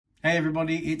Hey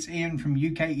everybody, it's Ian from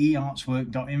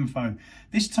UKEartswork.info.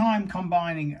 This time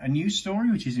combining a news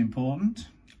story, which is important,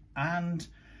 and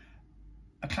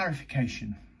a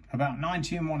clarification about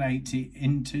 90 and 180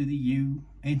 into the EU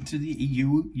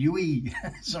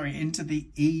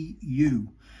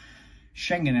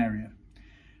Schengen area.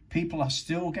 People are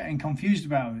still getting confused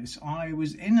about this. I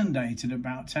was inundated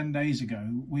about 10 days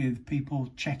ago with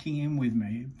people checking in with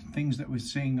me, things that we're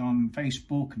seeing on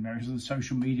Facebook and various other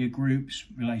social media groups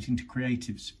relating to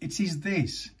creatives. It is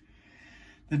this: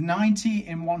 the 90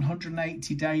 in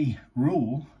 180 day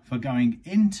rule for going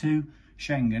into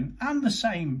Schengen, and the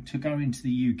same to go into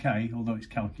the UK, although it's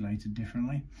calculated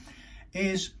differently,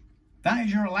 is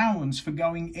your allowance for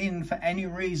going in for any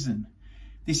reason.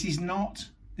 This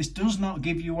does not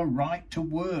give you a right to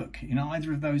work in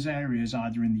either of those areas,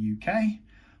 either in the UK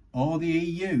or the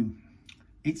EU.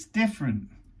 It's different.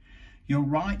 Your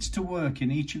right to work in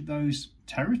each of those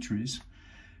territories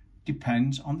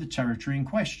depends on the territory in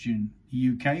question. The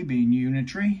UK being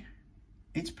unitary,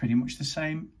 it's pretty much the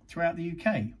same throughout the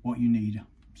UK. What you need: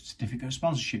 certificate of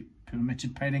sponsorship,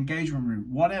 permitted paid engagement route,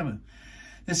 whatever.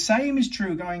 The same is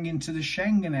true going into the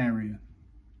Schengen area.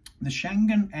 The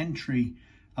Schengen entry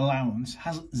allowance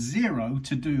has zero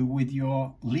to do with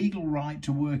your legal right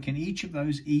to work in each of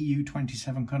those EU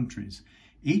 27 countries.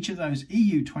 Each of those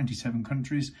EU 27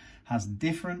 countries has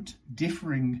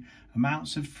differing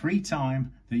amounts of free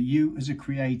time that you as a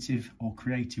creative or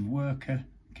creative worker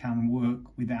can work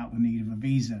without the need of a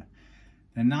visa.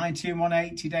 The 90 and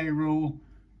 180 day rule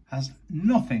has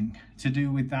nothing to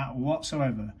do with that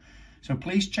whatsoever. So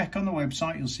please check on the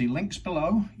website. You'll see links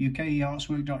below,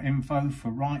 UKEartswork.info,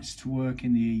 for rights to work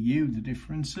in the EU, the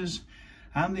differences,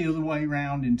 and the other way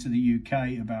around into the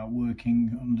UK about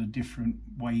working under different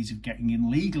ways of getting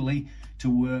in legally to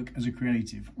work as a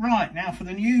creative. Right, now for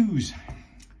the news.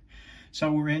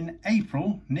 So we're in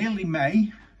April, nearly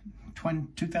May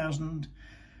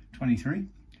 2023,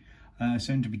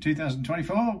 soon to be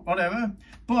 2024, whatever.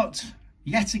 But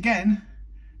yet again,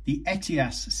 the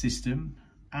ETIAS system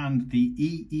and the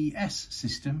EES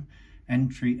system,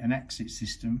 entry and exit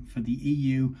system for the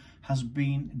EU, has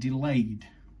been delayed.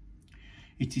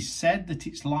 It is said that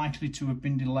it's likely to have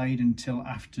been delayed until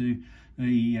after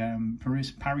the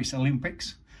Paris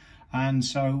Olympics, and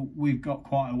so we've got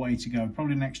quite a way to go,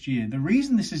 probably next year. The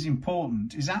reason this is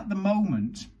important is at the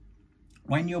moment,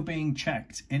 when you're being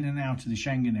checked in and out of the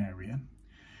Schengen area,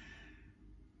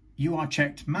 you are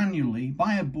checked manually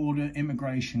by a border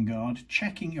immigration guard,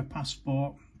 checking your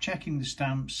passport, checking the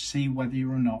stamps, see whether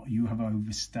or not you have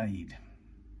overstayed.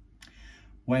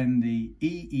 When the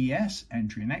EES,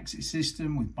 entry and exit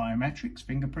system with biometrics,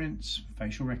 fingerprints,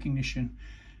 facial recognition,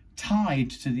 tied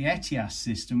to the ETIAS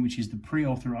system, which is the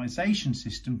pre-authorization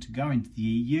system to go into the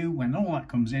EU, when all that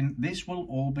comes in, this will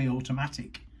all be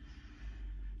automatic.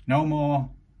 No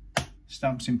more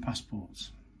stamps in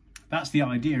passports. That's the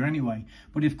idea anyway.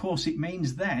 But of course it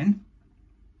means then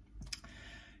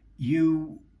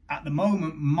you at the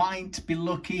moment might be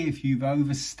lucky if you've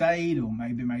overstayed or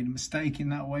maybe made a mistake in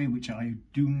that way, which I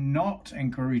do not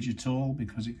encourage at all,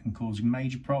 because it can cause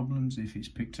major problems if it's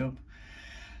picked up.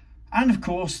 And of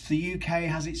course the UK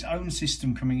has its own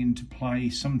system coming into play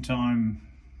sometime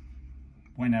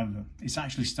whenever. It's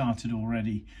actually started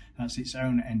already. That's its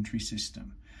own entry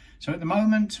system. So at the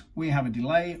moment, we have a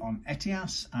delay on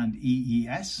ETIAS and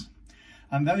EES.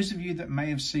 And those of you that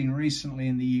may have seen recently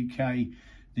in the UK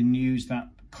the news that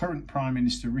current Prime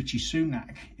Minister Rishi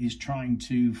Sunak is trying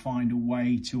to find a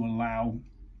way to allow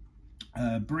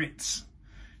Brits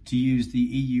to use the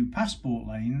EU passport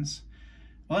lanes,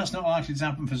 well, that's not likely to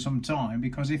happen for some time,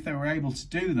 because if they were able to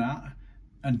do that,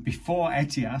 and before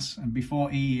ETIAS and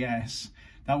before EES,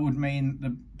 that would mean the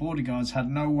border guards had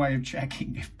no way of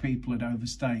checking if people had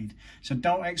overstayed. So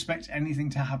don't expect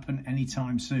anything to happen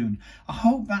anytime soon. I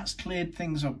hope that's cleared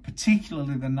things up,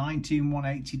 particularly the 90 and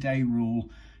 180 day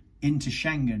rule into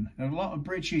Schengen. There are a lot of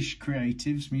British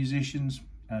creatives, musicians,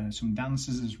 some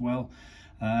dancers as well.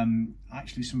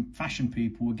 Actually, some fashion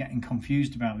people were getting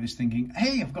confused about this, thinking,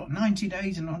 hey, I've got 90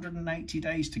 days and 180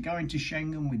 days to go into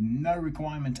Schengen with no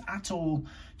requirement at all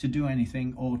to do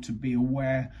anything or to be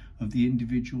aware of the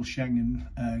individual Schengen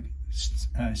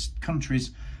countries'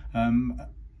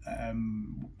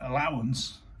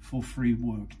 allowance for free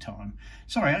work time.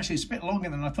 Sorry, actually it's a bit longer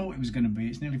than I thought it was going to be.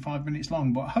 It's nearly 5 minutes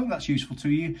long, but I hope that's useful to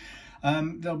you.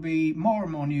 There'll be more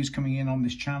and more news coming in on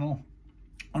this channel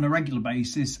on a regular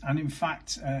basis, and in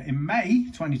fact in May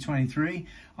 2023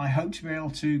 I hope to be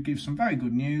able to give some very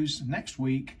good news next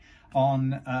week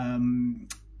on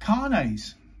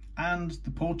Carnets and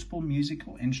the portable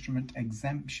musical instrument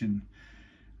exemption.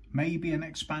 Maybe an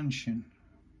expansion.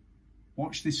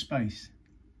 Watch this space.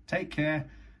 Take care.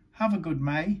 Have a good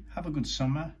May. Have a good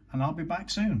summer. And I'll be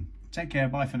back soon. Take care.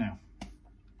 Bye for now.